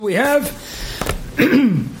We have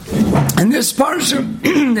in this parsha,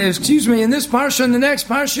 in this parsha and the next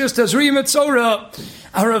parsha, Tazri Metzora,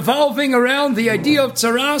 are revolving around the idea of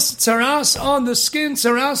tzaras on the skin,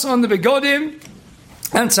 tzaras on the begodim,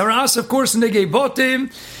 and tzaras, of course, in the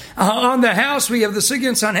gebotim. On the house, we have the Sugya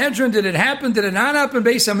and Sanhedrin. Did it happen? Did it not happen?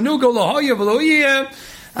 Beis Hamenuga, Lahoya, V'loiyeh.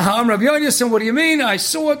 Rabbi Yonasan, what do you mean? I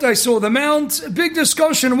saw it, I saw the mount. Big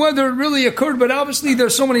discussion whether it really occurred, but obviously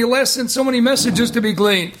there's so many lessons, so many messages to be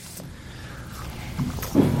gleaned.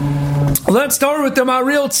 Let's start with the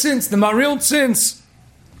Maril Tzins. The Maril Tzins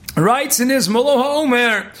writes in his Maloha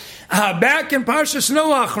Omer, back in Parshas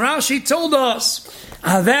Noach, Rashi told us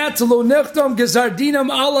that Lo Nechtam Gezardinam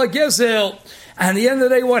Ala Gezel. And at the end of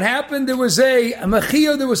the day, what happened? There was a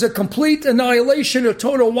mechiyah, there was a complete annihilation, a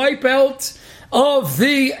total wipeout of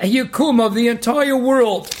the Yikum, of the entire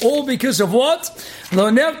world. All because of what? Lo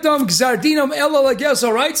neftam gzardinam ela lagesa,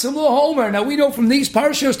 right? Simla Homer. Now we know from these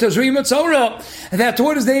parshas, Tazri Metzora, that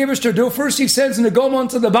what does the Eibishter do? First he sends Negom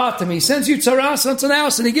onto the bottom. He sends you tzaras onto the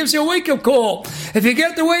house, and he gives you a wake-up call. If you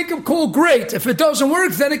get the wake-up call, great. If it doesn't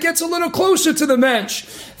work, then it gets a little closer to the mensch.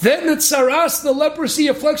 Then the tzaras, the leprosy,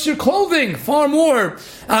 afflicts your clothing far more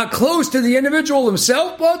close to the individual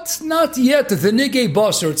himself, but not yet the nigei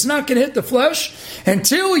basar. It's not going to hit the flesh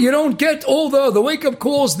until you don't get all the wake-up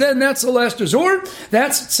calls. Then that's the last resort.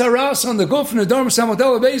 That's tzaras on the guf and the dharma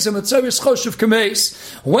samadala bezim and tzavis choshev kameis.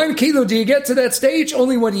 When kilo do you get to that stage?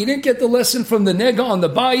 Only when you didn't get the lesson from the nega on the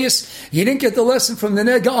bias, you didn't get the lesson from the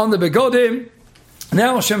nega on the begodim.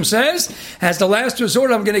 Now Hashem says, as the last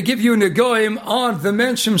resort, I'm going to give you negoim on the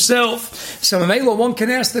mensch himself. So Mamela, one can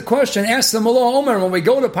ask the question, ask the Malach Omer, when we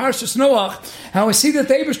go to Parshas Noach, and we see that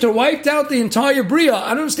the Eibishter wiped out the entire Bria.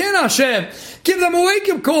 I don't understand, Hashem. Give them a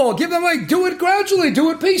wake-up call. Give them do it gradually. Do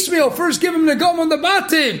it piecemeal. First give them negoim on the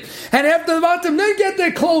bottom. And after the bottom, then get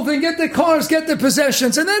their clothing, get their cars, get their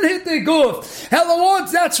possessions, and then hit their guf. Hello,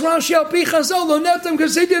 that's Rashi al-Pi Chazal, lo netem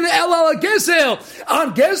gazidin el ala gezel.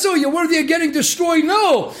 On gezel, you're worthy of getting destroyed.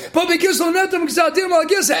 No, but because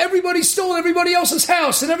everybody stole everybody else's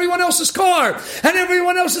house and everyone else's car and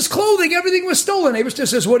everyone else's clothing, everything was stolen. Eibishter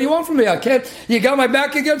says, what do you want from me? I can't, you got my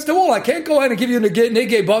back against the wall. I can't go ahead and give you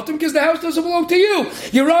negei bottom because the house doesn't belong to you.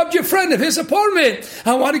 You robbed your friend of his apartment.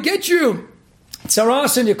 I want to get you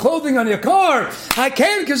tzaras and your clothing on your car. I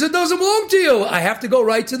can't because it doesn't belong to you. I have to go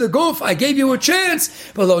right to the guf. I gave you a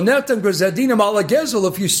chance. But lo netam grzadinam ala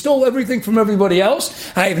gezel. If you stole everything from everybody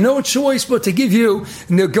else, I have no choice but to give you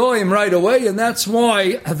negoim right away. And that's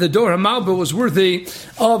why the Dor HaMalbah was worthy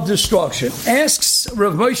of destruction. Asks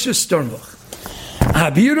Rav Moshe Sternbuch. A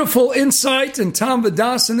beautiful insight in Tam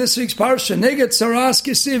V'das in this week's parsha. Neged tzaras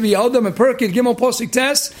kisivi Adam and Perkid Gimel Posik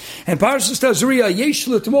Tes and Parshas Tazria Yesh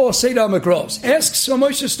L'Tmo Seida Makros. Asks Rav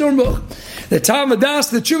Moshe Sternbuch. The Tam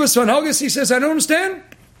V'das, the Chuvas Van Hogas, he says, I don't understand.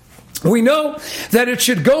 We know that it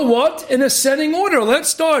should go what? In ascending order. Let's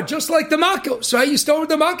start just like the Makos. Right? You start with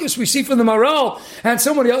the Makos. We see from the Maral and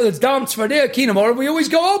somebody else, it's Dam Tzvardei Kinam, or we always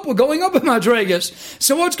go up. We're going up in Madregas.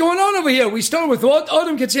 So what's going on over here? We start with what?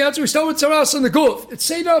 Adam Ketziatzu. We start with Tzaras on the Guf. It's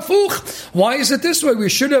Seder Afuch. Why is it this way? We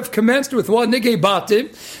should have commenced with what? Nigei Batim.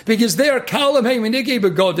 Because they are Kalam Heim Nigei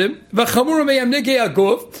Begodim. V'chamurim Heim Nigei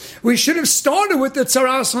Aguf. We should have started with the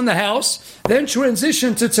Tzaras on the house, then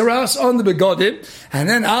transition to Tzaras on the Begodim. And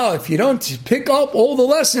then, if you don't pick up all the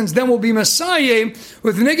lessons, then we'll be Messiah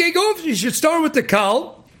with Nigei Guf. You should start with the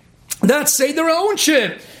Kal. That's Seder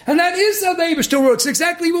HaOnshim. And that is how the Eibishter works.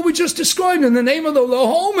 Exactly what we just described in the name of the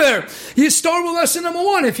Homer. You start with lesson number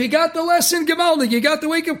 1. If you got the lesson, Gevaldik, you got the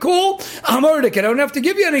wake-up call, I'm Erdik. I don't have to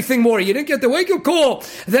give you anything more. You didn't get the wake-up call.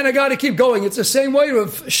 Then I got to keep going. It's the same way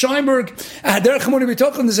of Scheinberg.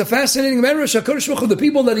 There's a fascinating medrash, HaKadosh Baruch Hu, the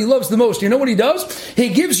people that he loves the most. You know what he does? He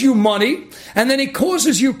gives you money, and then he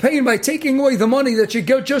causes you pain by taking away the money that you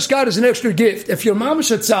just got as an extra gift. If you're mamash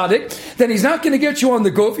a tzaddik, then he's not going to get you on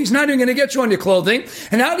the guf. He's not even going to get you on your clothing.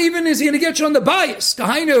 And not even is he going to get you on the bias.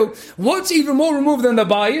 Tahainu, what's even more removed than the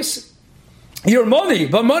bias? Your money,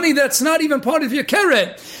 but money that's not even part of your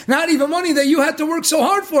keren, not even money that you had to work so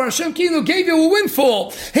hard for. Hashem Kilo gave you a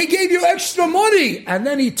windfall. He gave you extra money, and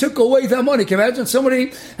then he took away that money. Can you imagine somebody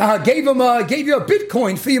gave you a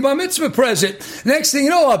Bitcoin for your bar mitzvah present? Next thing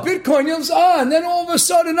you know, a Bitcoin, and then all of a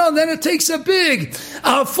sudden, then it takes a big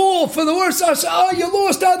fall for the worse. You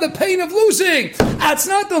lost the pain of losing. That's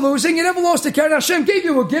not the losing. You never lost a keren. Hashem gave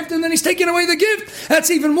you a gift, and then he's taking away the gift.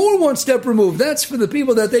 That's even more one step removed. That's for the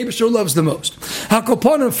people that the Eibishter loves the most. closed.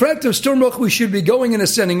 Hakopan and Fret of Sturmach, we should be going in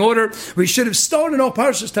ascending order. We should have started off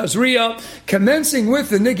Parshas Tazria, commencing with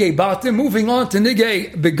the Nigei Batim, moving on to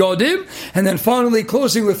Nigei Begodim, and then finally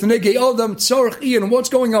closing with Nigei Adam, Tzarech Ian, what's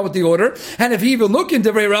going on with the order. And if you even look in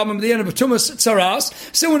Devrei Rambam at the end of Tumas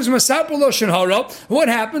Tzaras, so when it's Masapar Loshen Hara, what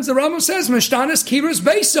happens? The Rambam says, Mishtanis Kiras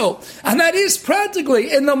Beso. And that is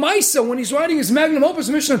practically in the Maisa, when he's writing his magnum opus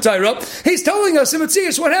Mishnah Torah, he's telling us in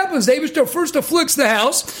Matthias what happens. David first afflicts the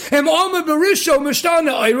house, and Alma Berisho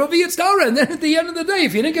Mishtana Ayravi Tzara. And then at the end of the day,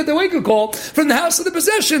 if you didn't get the wake-up call from the house of the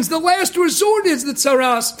possessions, the last resort is the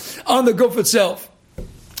Tzaras on the guf itself.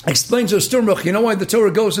 Explains to Sturmach, you know why the Torah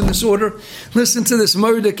goes in this order? Listen to this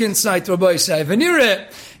murdic insight, Rabbi Say. The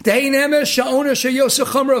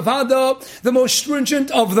most stringent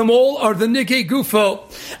of them all are the Nigei Gufo.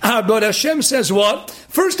 But Hashem says what?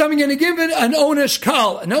 First, I'm going to give it an Onesh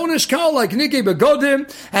Kal. An Onesh Kal like Nigei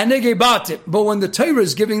Begodim and Nigei Batim. But when the Torah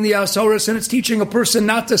is giving the Asaras and it's teaching a person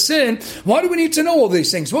not to sin, why do we need to know all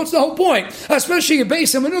these things? What's the whole point? Especially a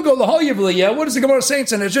base of Menugo Lahoyevliya. What does the Gemara say in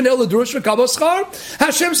Sanhedrin?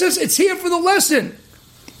 Hashem says it's here for the lesson.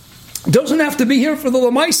 It doesn't have to be here for the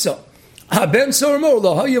Lamaisa. Ben Sormo,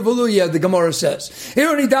 Lahayavoluya, the Gemara says.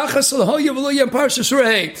 Ironidachas, Lahayavoluya, and Parshas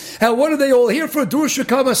Rehei. What are they all here for? Dursha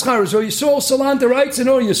Kavaschar. So Yisrael Salanta writes in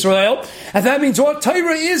all Yisrael. And that means what?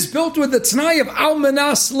 Torah is built with the T'nai of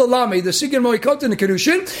Almanas Lalami. The Sigin Moikot in the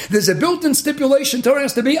Kedushin. There's a built-in stipulation. Torah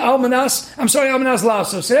has to be Almanas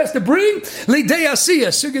Lasos. So it has to bring Lidei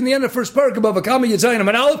Asiyah. Sigin, the end of first parak above Akama Yizayim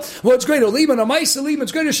and Aleph. What's greater? Liman Amaisa, Liman.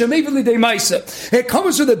 It's greater. Shemev Lidei Maisa. It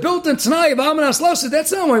comes with a built-in T'nai of Almanas Lasos.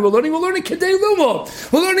 That's not why we're learning. We're learning Kedei Lumo.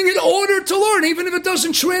 We're learning in order to learn, even if it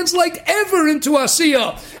doesn't translate ever into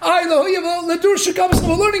Asiyah.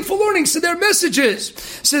 We're learning for learning. So they're messages.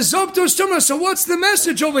 Says Zobtos Tumah. So what's the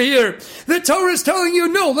message over here? The Torah is telling you,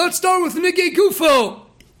 no, let's start with Nigei Gufo.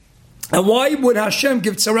 And why would Hashem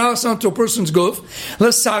give tzaras onto a person's guf?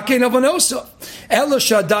 L'sakein avanosa. Ela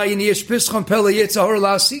shadayin yesh pischon pele yitzahor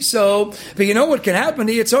lasiso. But you know what can happen?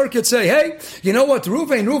 The Yitzhar could say, hey, you know what,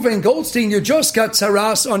 Ruvain Goldstein, you just got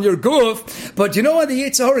tzaras on your guf, but you know what the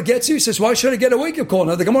Yitzhar gets you? He says, why should I get a wake-up call?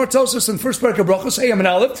 Now the Gemara tells us in the first parak of Brachos, hey, I'm an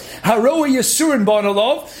Aleph, Haroa Yisurin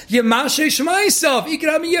Bonalov, Yemashe Shmaisav,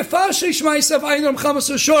 Ikrami Yefashe Shmaisav, Einam Chamas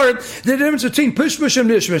Ashor, the difference between Pishmish and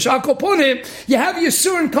Nishmish. Akoponim, you have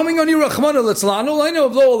Yisurin coming on your Rachmana Litzlanu, I know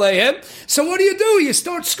of Lolehem. So what do? You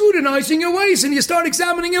start scrutinizing your ways and you start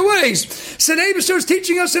examining your ways. So the Eibusher is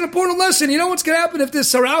teaching us an important lesson. You know what's going to happen if there's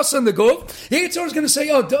saras on the guf? The Yitzhar is going to say,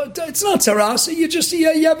 oh, it's not saras.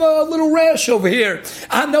 You have a little rash over here.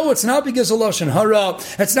 I know it's not because of Lashon Hara.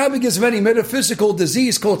 It's not because of any metaphysical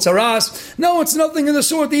disease called saras. No, it's nothing of the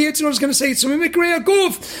sort. The Yitzhar is going to say, it's a mimikri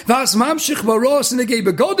guf. Vas mamshich baros negei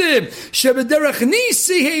begodim. Shebederach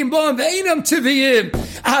nisiheim bam ve'enam tiviyim.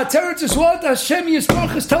 Teretz is what? Hashem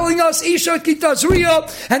Yisrach is telling us, Isha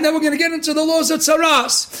Kitazriya, and then we're going to get into the laws of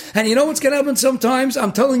Tzaras. And you know what's going to happen sometimes?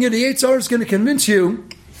 I'm telling you, the Yitzhar is going to convince you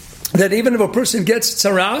that even if a person gets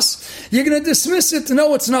tzaras, you're going to dismiss it.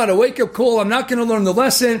 No, it's not a wake-up call. I'm not going to learn the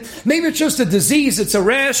lesson. Maybe it's just a disease. It's a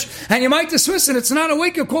rash. And you might dismiss it. It's not a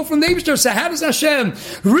wake-up call from the Eibusher. So how does Hashem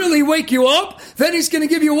really wake you up? Then He's going to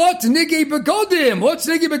give you what? Nigei Begodim. What's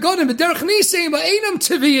Nigei Begodim? B'derech niseim ba'einam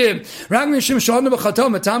tiviyim. Ragmi Shem Shon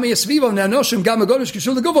B'chatom Atami Yesvivam Nanoshim Gam Begodim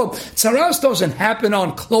Shkishul L'Guvom. Tzaras doesn't happen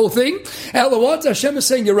on clothing. Ela what? Hashem is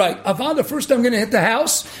saying, you're right. Avada, first I'm going to hit the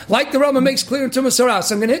house. Like the Rambam makes clear in Tumas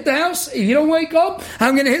Tzaras. I'm going to hit the house. If you don't wake up,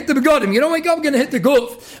 I'm going to hit the begodim. You don't wake up, I'm going to hit the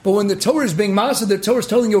guf. But when the Torah is being mastered, the Torah is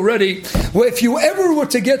telling you already, well, if you ever were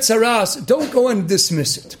to get saras, don't go and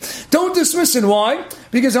dismiss it. Don't dismiss it. Why?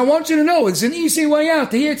 Because I want you to know, it's an easy way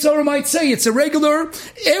out. The Yitzhar might say it's a regular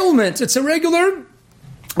ailment. It's a regular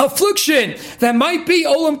affliction that might be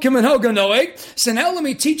olam kimenhoga noeg. So now let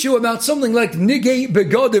me teach you about something like nigei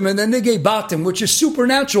begodim and then nigei batim, which is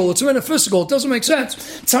supernatural. It's metaphysical. It doesn't make sense.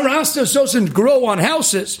 Tzarastas doesn't grow on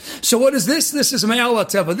houses. So what is this? This is me'ala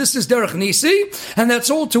teva. This is derech nisi, and that's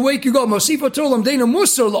all to wake you up. Mosifa tolam deina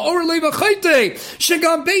musar la'or leva chayte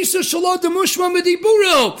shegam beisa shalot demushma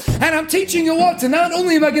mediburo. And I'm teaching you what? And not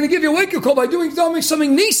only am I going to give you a wake up call by doing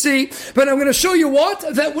something nisi, but I'm going to show you what?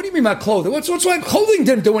 That what do you mean by clothing? What's why clothing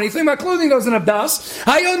didn't do anything? My clothing doesn't have das.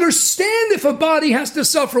 I understand if a body has to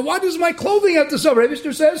suffer. Why does my clothing have to suffer?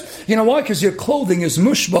 Eibusher says, you know why? Because your clothing is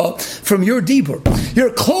mushba from your dibur.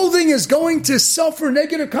 Your clothing is going to suffer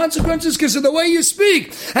negative consequences because of the way you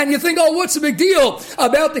speak. And you think, oh, what's the big deal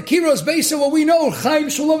about the Kiros base of what we know? Chaim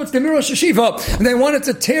Shalovetz Demirosh Hashiva. And they wanted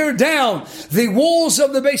to tear down the walls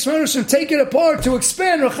of the base and take it apart to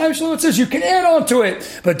expand. Chaim Shalovetz says you can add on to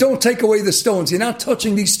it, but don't take away the stones. You're not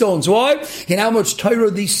touching these stones. Why? You know how much Torah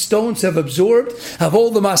these stones have absorbed, have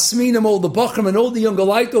all the masminim, all the bachrim, and all the younger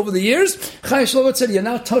light over the years. Chai Shlomo said, you're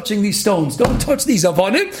not touching these stones. Don't touch these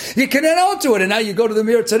avonim. You can add on to it. And now you go to the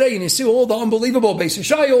mirror today and you see all the unbelievable Beis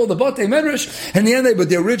Yeshayahu, all the Batei Medrash, and the end, but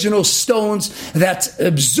the original stones that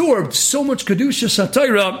absorbed so much Kedusha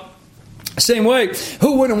Satira. Same way,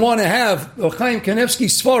 who wouldn't want to have Chaim Kanevsky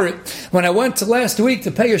Sfarit? When I went to last week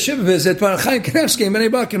to pay a Shiva visit, when Chaim Kanevsky and Bnei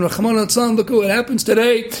Brak and Rachman al-Tzlan, look what happens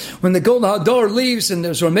today when the Golden Hadar leaves, and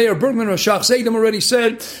there's Mayor Bergman or Shach Zaydim already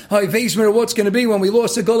said, "Hi, Vezmer, what's going to be when we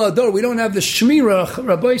lost the Golden Hadar? We don't have the Shmira."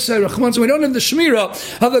 Rabbi said, "Rachman, we don't have the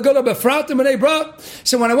Shmira of the Golden Befrat and Bnei Brak."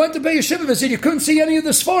 So when I went to pay a Shiva visit, you couldn't see any of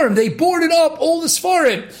the Sfarim. They boarded up all the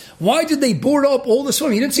Sfarim. Why did they board up all the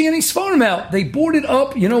Sfarim? You didn't see any Sfarim out. They boarded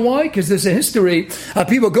up. You know why? Because there's a history of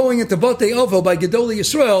people going into Batei Ovo by Gedolei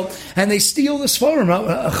Yisrael, and they steal the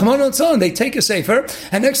Sfarim. They take a sefer,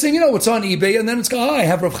 and next thing you know, it's on eBay, and then it's gone. I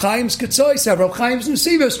have Rav Chaim's Ketzos, I have Rav Chaim's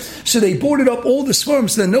Nesivos. So they boarded up all the Sfarim,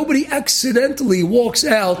 so that nobody accidentally walks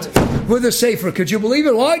out with a sefer. Could you believe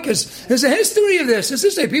it? Why? Because there's a history of this. It's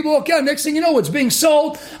this day. People walk out, next thing you know, it's being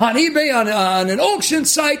sold on eBay, on an auction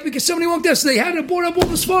site, because somebody walked out, so they had to board up all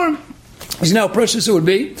the Sfarim. You know how precious it would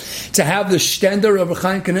be to have the Stender of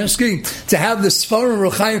Chaim Kanevsky, to have the Sfarim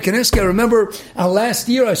of Chaim Kanevsky. I remember last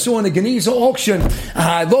year I saw in a Geniza auction,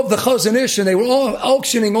 I love the Chazon Ish, and they were all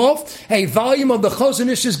auctioning off a volume of the Chazon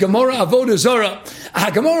Ish's Gemara Avodah Zarah.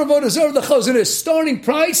 Gemara Avodah Zarah, the Chazon Ish, starting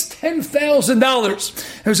price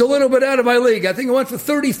 $10,000. It was a little bit out of my league. I think it went for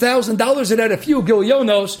 $30,000. It had a few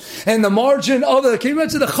Gilyonos, and the margin of the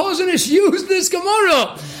Chazon Ish used this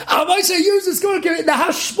Gemara. I might say use this Gemara. The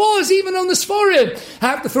Hashpah is even on the Sfarim. I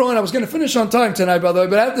have to throw in, I was going to finish on time tonight, by the way,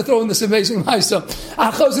 but I have to throw in this amazing Maisa.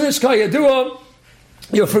 Chazon Ish Kayadua.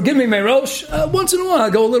 You'll forgive me, Merosh. Once in a while, I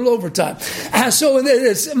go a little overtime. So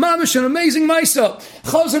it's mamish, an amazing Maisa.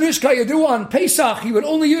 Chazon Ish Kayadu on Pesach, he would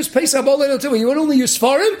only use Pesach. He would only use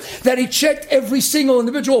Sfarim that he checked every single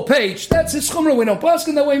individual page. That's his chumrah. We don't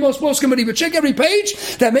paskin that way most poskim, but he would check every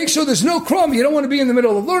page that makes sure there's no crumb. You don't want to be in the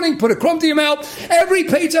middle of learning. Put a crumb to your mouth. Every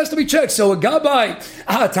page has to be checked. So a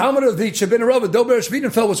Gabbai, Talmud of the Chabin Rav Dober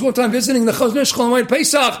Schwedenfeld was one time visiting the Chazon Ish Chol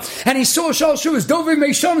Pesach, and he saw Shal Shuvas Dovim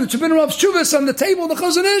Meisham, the Chabin Rav's Shuvas on the table. The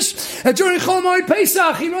Chazon Ish, and during Chol Moed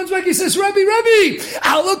Pesach, he runs back, he says, Rabbi,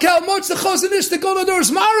 look how much the Chazon Ish, the Golden Hadar is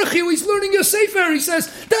marach you, he's learning your sefer. He says,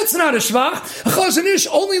 that's not a shvach. A Chazon Ish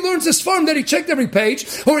only learns this farm that he checked every page,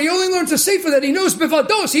 or he only learns a sefer that he knows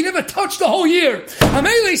bevados, he never touched the whole year.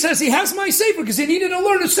 Amelei says he has my sefer, because he needed to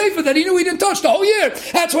learn a sefer that he knew he didn't touch the whole year.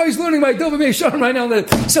 That's why he's learning my Dovim Yisharim right now.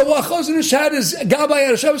 So while Chazon Ish had his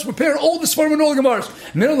Gabbai at Shabbos prepared all this farm and all the Gemaras,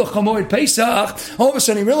 middle of Chol Moed Pesach, all of a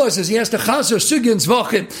sudden he realizes he has to chazer Sugyan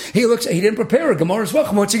Zvachim. He looks. He didn't prepare a Gemara's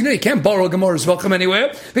Zvachim. What's he going to do? He can't borrow a Gemara's Zvachim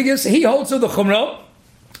anywhere because he holds to the Chumrah.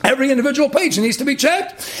 Every individual page needs to be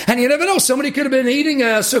checked. And you never know, somebody could have been eating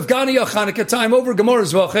a Sufgani or Chanukah time over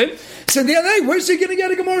Gemara's Zvachim. So the other day, where's he going to get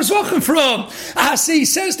a Gemara's Zvachim from? So he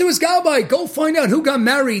says to his Gabbai, go find out who got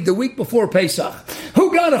married the week before Pesach.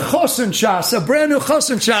 Who got a Chosen Shas, a brand new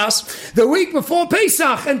Chosen Shas, the week before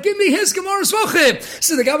Pesach, and give me his Gemara's Zvachim.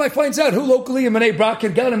 So the Gabbai finds out who locally in Bnei Brak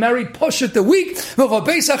had got married Poshet the week before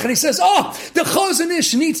Pesach, and he says, the Chazon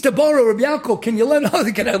Ish needs to borrow Rabbi Yaakov. Can I let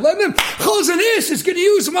him? Chazon Ish is going to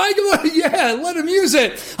use my Gemara. Yeah, let him use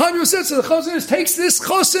it. 100%. So the Chazon Ish takes this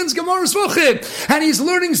Chosen's Gemara Zvachim, and he's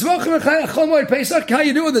learning Zvachim and Chol Moed Pesach. How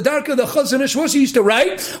you do in the dark of the Chazon Ish? What he used to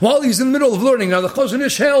write while he's in the middle of learning. Now the Chazon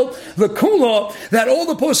Ish held the kula that all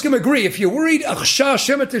the poskim agree. If you're worried,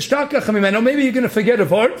 maybe you're going to forget a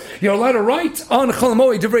word. You're allowed to write on Chol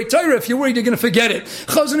Moed Divrei Torah. If you're worried, you're going to forget it.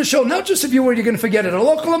 Chazon Ish showed not just if you're worried, you're going to forget it.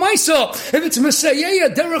 If it's Messiah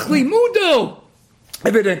Derech Limudo,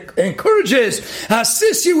 if it encourages,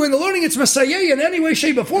 assists you in the learning, it's Messiah in any way,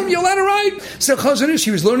 shape, or form, you're allowed to write. So Chazon Ish, he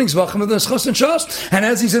was learning Zvachim of the Chosen Shas, and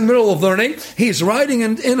as he's in the middle of learning, he's writing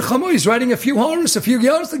in Chamo, he's writing a few Haris, a few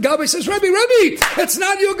Gyars. The Gabbai says, Rabbi, it's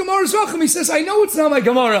not your Gemara Zvachim. He says, I know it's not my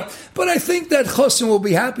Gemara, but I think that Chosen will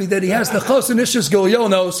be happy that he has the Chazon Ish's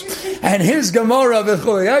Gilyonos, and his Gemara,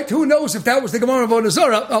 who knows if that was the Gemara of Avodah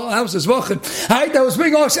Zarah, that was his Zvachim. That was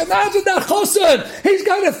being asked, imagine that Chosen, he's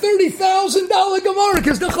got a $30,000 Gemara,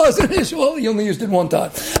 because the Chazon Ish, well, he only used it one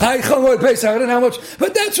time. I don't know how much,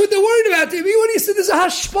 but that's what they're worried about. When he said there's a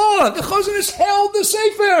hashpah, the Chazon Ish held the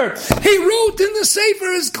sefer. He wrote in the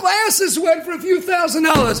sefer. His glasses went for a few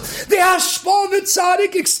 $1,000s. The hashpah of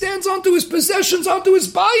tzaddik extends onto his possessions, onto his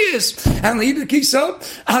bias, and the kisa,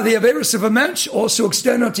 the averis of a mensch also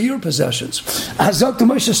extend onto your possessions. That's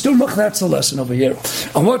the lesson over here.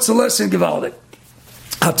 And what's the lesson, Givaldik?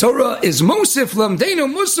 Torah is Mosif Lamdenu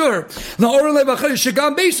Musar.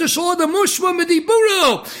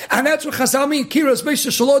 And that's what Chazal mean. Kiras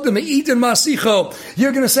Beisha Shalodim Eden Masicho.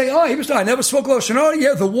 You're going to say, oh, I never spoke Lashon Hara.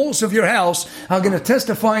 Yeah, the walls of your house are going to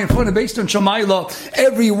testify in front of Beis Din Shamayla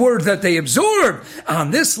every word that they absorb.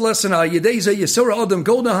 On this lesson, Yedeza Yisura Adam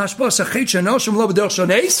Golda Hashbasa Checha Noshim Lobadel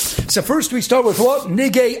Shones. So first we start with what?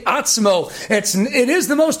 Nigei Atzmo. It is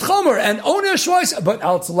the most chomer and onesh wise, but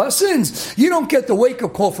out lessons. You don't get the wake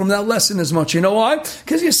up call from that lesson as much. You know why?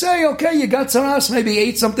 Because you say, okay, you got tzaras, maybe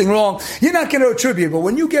ate something wrong. You're not going to attribute, but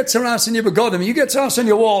when you get tzaras in your begodim, you get tzaras on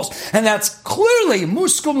your walls, and that's clearly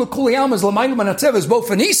muskum l'kuliyamas l'mayim manatev both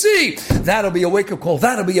fanisi. That'll be a wake up call.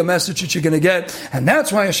 That'll be a message that you're going to get, and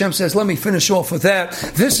that's why Hashem says, let me finish off with that.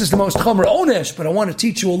 This is the most chomer onesh, but I want to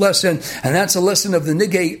teach you a lesson, and that's a lesson of the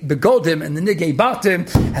nigei begodim and the nigei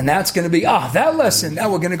batim, and that's going to be that lesson.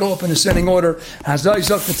 Now we're going to go up in ascending order. Have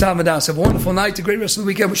a wonderful night, a great rest of the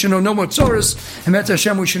weekend. We should know no more tzoros. And Met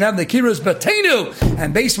Hashem, we should have the Kiras Batenu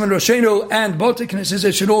and Basement Roshenu and Botik, and it says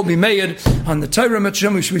it should all be made on the Torah. Met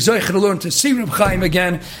Hashem, we should be zeicher to learn to see Reb Chaim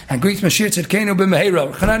again and greet Mashiach Tzidkenu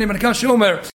b'meheira. Chanani Menakash Omer.